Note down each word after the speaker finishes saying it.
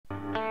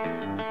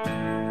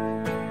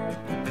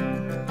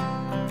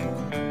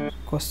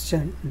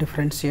question,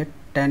 differentiate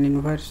tan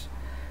inverse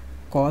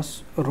cos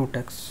root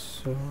x.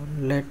 So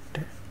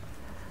let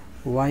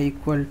y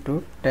equal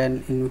to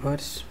tan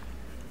inverse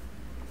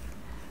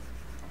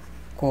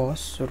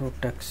cos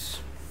root x.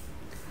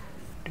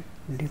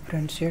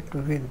 Differentiate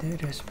with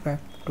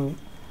respect to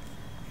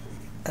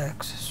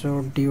x.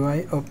 So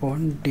dy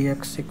upon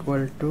dx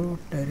equal to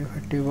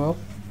derivative of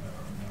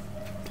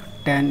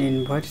tan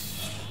inverse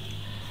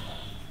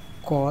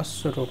cos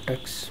root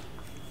x.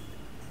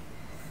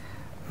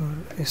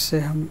 और इससे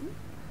हम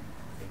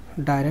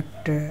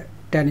direct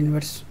tan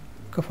inverse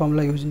का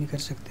formula use नहीं कर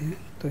सकते हैं,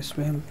 तो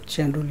इसमें हम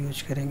चेन रूल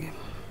यूज करेंगे.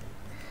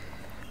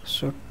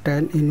 सो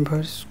tan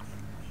inverse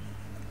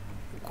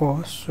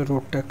cos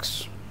root x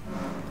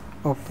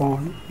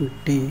upon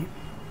d,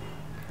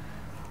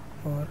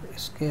 और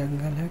इसके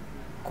एंगल है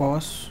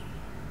cos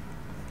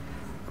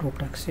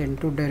root x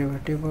into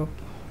derivative of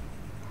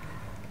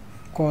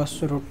cos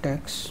root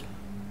x.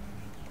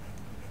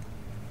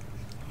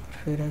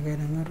 फिर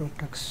अगेन हमें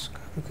root x का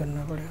भी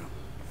करना पड़ेगा.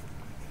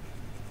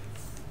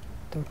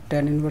 तो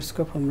tan इनवर्स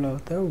का फॉर्मूला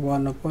होता है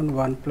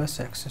 1/1 प्लस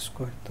एक्स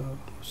स्क्वायर, तो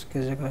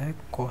उसके जगह है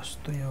cos,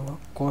 तो यह होगा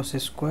cos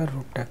स्क्वायर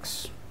रूट एक्स,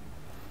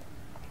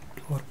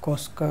 और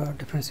cos का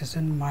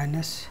differentiation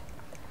minus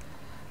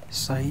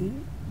sine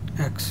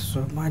x,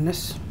 so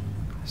minus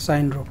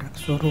sign root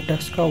x. So root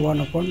x का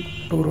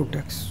 1/2 root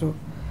x, so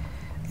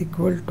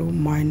equal to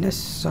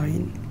minus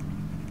sign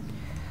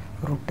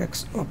root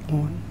x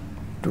upon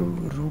 2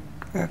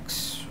 root x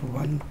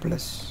 1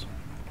 plus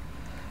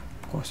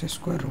cos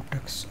square root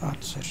x.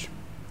 Answer.